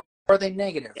beautiful or are they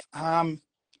negative?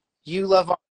 You love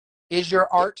art. Is your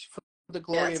art for the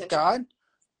glory of God,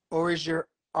 or is your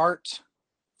art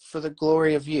for the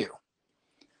glory of you?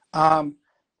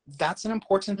 That's an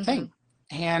important thing.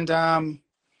 And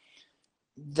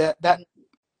that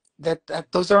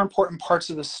those are important parts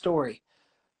of the story.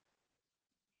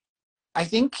 I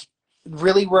think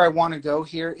really where I want to go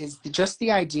here is just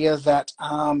the idea that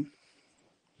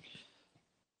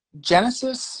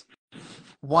Genesis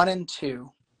 1 and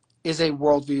 2 is a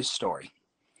worldview story.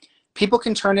 People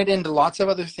can turn it into lots of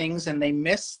other things and they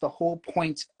miss the whole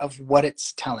point of what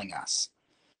it's telling us.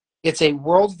 It's a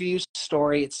worldview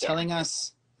story. It's telling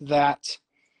us that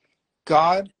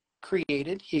God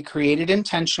created. He created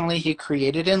intentionally. He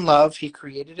created in love. He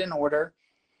created in order.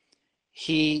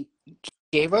 He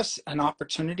gave us an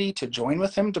opportunity to join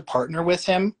with him, to partner with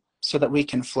him so that we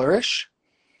can flourish.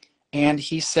 And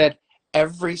he said,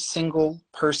 every single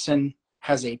person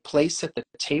has a place at the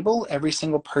table. Every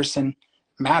single person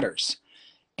matters.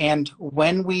 And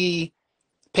when we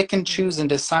pick and choose and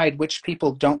decide which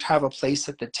people don't have a place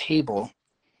at the table,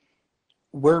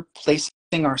 we're placing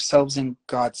ourselves in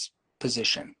God's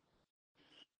position.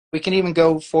 We can even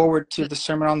go forward to the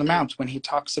Sermon on the Mount when he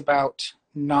talks about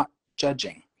not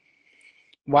judging.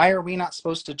 Why are we not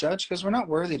supposed to judge? Because we're not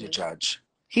worthy to judge.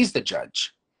 He's the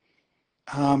judge.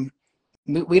 We're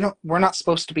not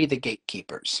supposed to be the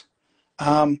gatekeepers.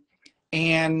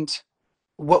 And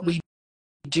what we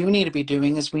do need to be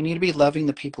doing is we need to be loving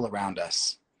the people around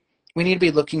us. We need to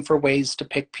be looking for ways to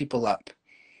pick people up.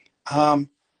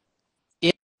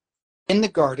 In the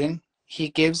garden, he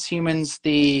gives humans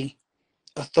the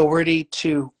authority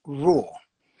to rule.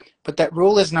 But that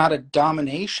rule is not a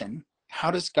domination. How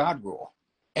does God rule?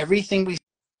 Everything we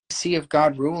see of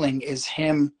God ruling is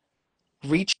him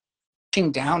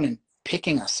reaching down and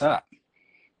picking us up.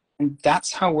 And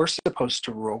that's how we're supposed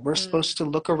to rule. We're supposed to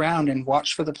look around and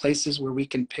watch for the places where we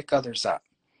can pick others up.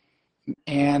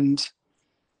 And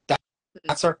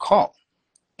that's our call.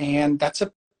 And that's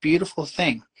a beautiful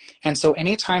thing. And so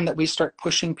anytime that we start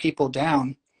pushing people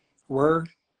down, we're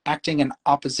acting in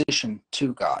opposition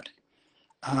to God.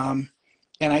 And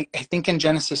I think in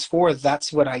Genesis 4,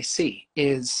 that's what I see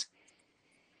is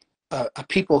a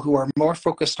people who are more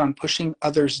focused on pushing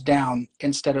others down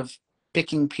instead of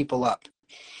picking people up.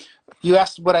 You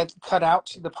asked what I cut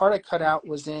out. The part I cut out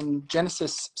was in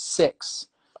Genesis 6,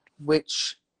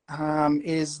 which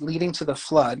is leading to the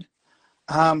flood.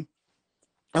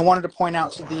 I wanted to point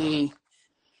out the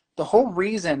whole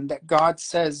reason that God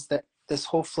says that this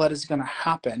whole flood is going to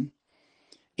happen.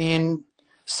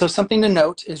 So something to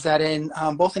note is that in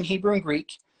both in Hebrew and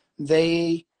Greek,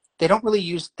 they don't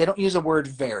use a word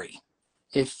very.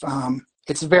 If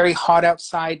it's very hot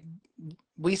outside,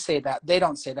 we say that. They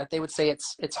don't say that. They would say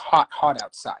it's hot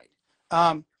outside.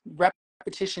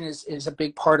 Repetition is a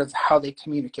big part of how they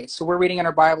communicate. So we're reading in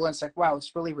our Bible and it's like, wow,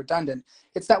 it's really redundant.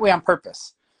 It's that way on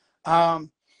purpose.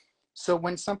 So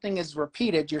when something is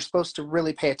repeated, you're supposed to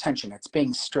really pay attention. It's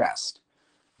being stressed.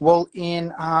 Well,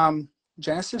 in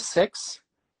Genesis 6,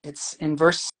 it's in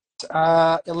verse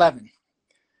 11.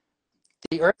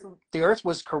 The earth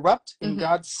was corrupt in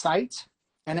God's sight,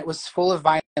 and it was full of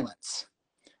violence.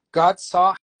 God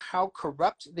saw how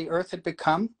corrupt the earth had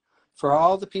become, for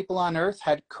all the people on earth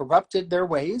had corrupted their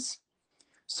ways.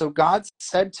 So God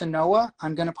said to Noah,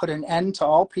 I'm going to put an end to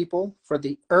all people, for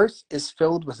the earth is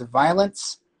filled with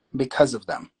violence because of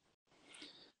them.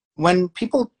 When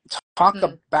people talk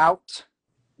about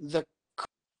the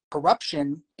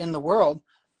corruption in the world,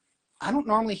 I don't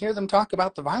normally hear them talk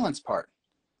about the violence part.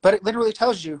 But it literally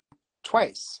tells you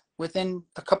twice within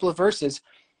a couple of verses,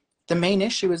 the main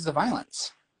issue is the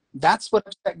violence. That's what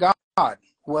upset God,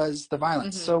 was the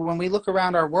violence. So when we look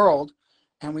around our world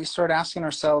and we start asking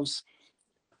ourselves,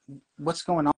 what's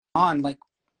going on? Like,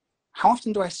 how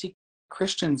often do I see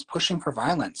Christians pushing for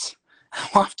violence?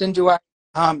 How often do I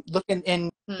look in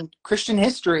Christian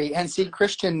history and see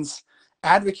Christians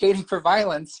advocating for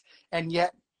violence, and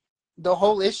yet the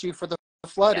whole issue for the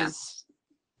flood is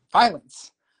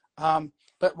violence.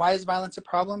 But why is violence a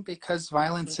problem? Because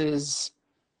violence is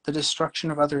the destruction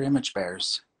of other image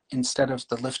bearers instead of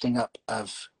the lifting up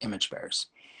of image bearers.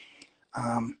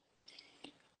 I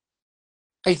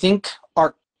think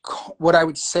what I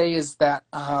would say is that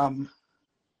a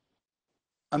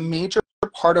major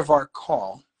part of our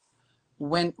call,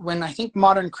 when I think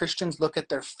modern Christians look at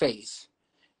their faith,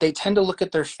 they tend to look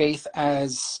at their faith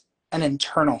as an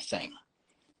internal thing.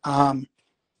 I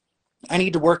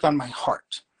need to work on my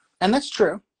heart. And that's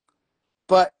true.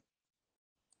 But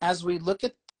as we look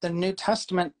at the New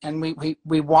Testament and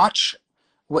we watch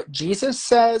what Jesus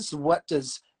says, what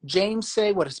does James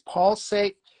say, what does Paul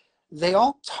say, they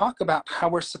all talk about how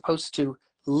we're supposed to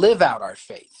live out our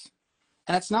faith.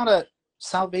 And it's not a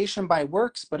salvation by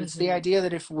works, but it's the idea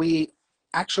that if we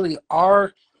actually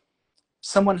are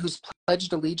someone who's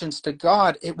pledged allegiance to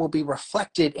God, it will be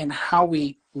reflected in how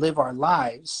we live our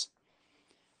lives.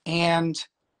 And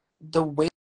the way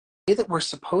that we're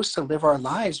supposed to live our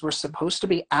lives, we're supposed to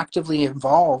be actively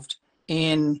involved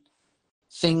in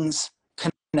things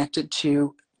connected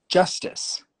to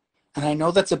justice. And I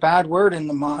know that's a bad word in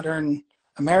the modern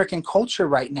American culture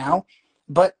right now,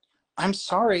 but I'm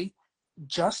sorry,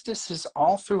 justice is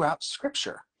all throughout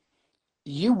Scripture.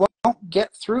 You won't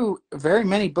get through very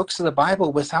many books of the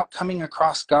Bible without coming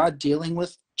across God dealing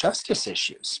with justice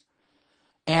issues.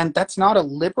 And that's not a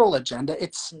liberal agenda,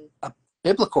 it's a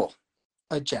biblical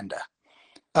agenda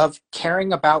of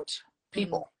caring about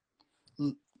people,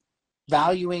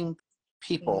 valuing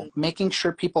people, making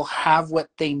sure people have what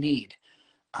they need.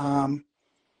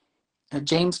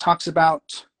 James talks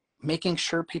about making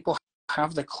sure people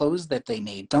have the clothes that they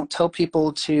need. Don't tell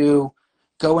people to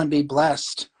go and be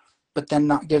blessed, but then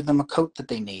not give them a coat that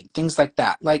they need. Things like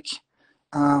that. Like,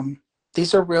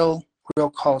 these are real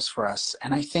calls for us.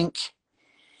 And I think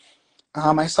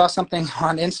I saw something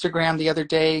on Instagram the other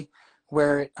day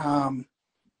where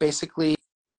basically,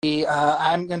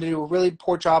 I'm going to do a really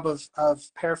poor job of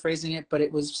paraphrasing it, but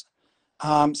it was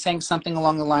saying something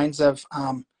along the lines of,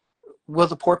 will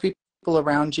the poor people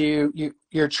around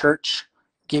your church,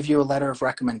 give you a letter of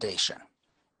recommendation?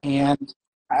 And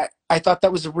I thought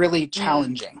that was really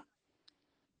challenging.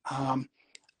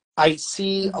 I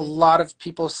see a lot of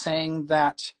people saying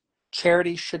that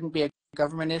charity shouldn't be a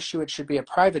government issue, it should be a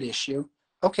private issue.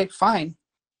 Okay, fine.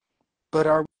 But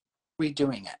are we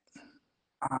doing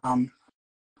it?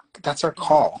 That's our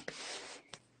call.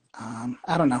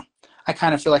 I don't know. I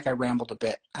kind of feel like I rambled a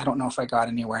bit. I don't know if I got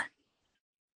anywhere.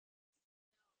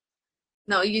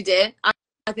 No, you did. I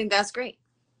think that's great.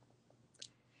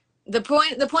 The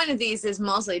point of these is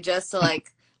mostly just to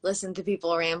like listen to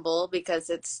people ramble because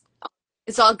it's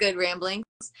all good rambling.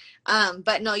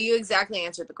 But no, you exactly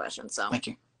answered the question, so Thank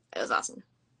you. It was awesome.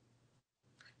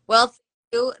 Well,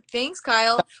 thanks,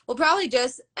 Kyle. We'll probably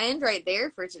just end right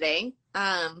there for today.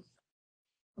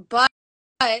 But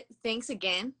thanks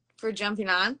again for jumping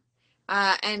on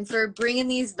and for bringing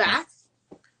these back.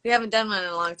 We haven't done one in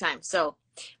a long time, so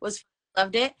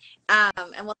loved it.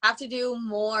 And we'll have to do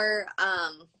more,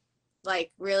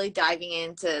 like really diving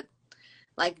into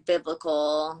like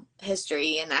biblical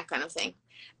history and that kind of thing,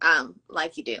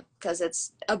 like you do, because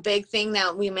it's a big thing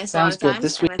that we miss. Sounds a lot of good. times.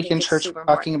 This week in church, we're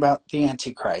talking about the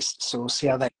Antichrist, so we'll see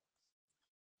how that.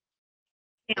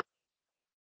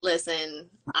 Listen,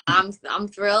 I'm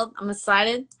thrilled. I'm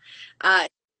excited. It's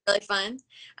really fun.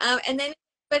 And then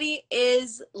everybody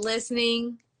is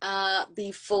listening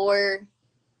before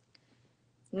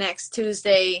next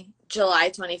Tuesday,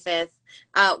 July 25th.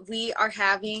 We are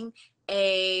having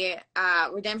a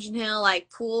Redemption Hill like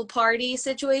pool party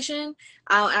situation.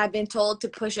 I've been told to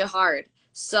push it hard.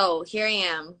 So here I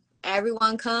am.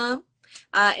 Everyone come.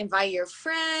 Invite your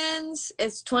friends.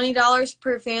 It's $20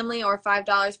 per family or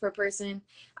 $5 per person.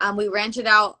 We rented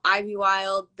out Ivy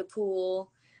Wild, the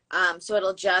pool. So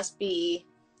it'll just be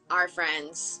our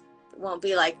friends. It won't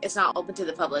be like, it's not open to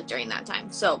the public during that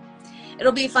time. So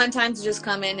it'll be a fun time to just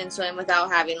come in and swim without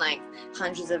having like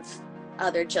hundreds of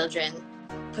other children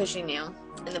pushing you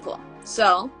in the pool.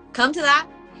 So come to that.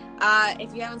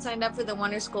 If you haven't signed up for the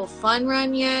Wonder School Fun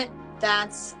Run yet,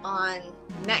 that's on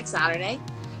next Saturday.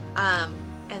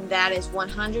 And that is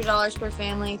 $100 per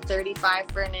family,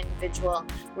 $35 for an individual,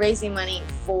 raising money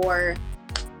for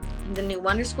the new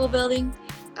Wonder School building.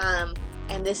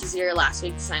 And this is your last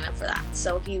week to sign up for that.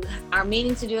 So if you are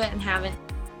meaning to do it and haven't,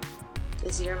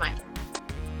 this is your reminder.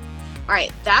 All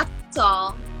right, that's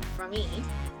all from me.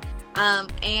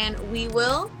 And we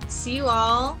will see you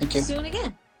all soon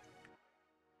again.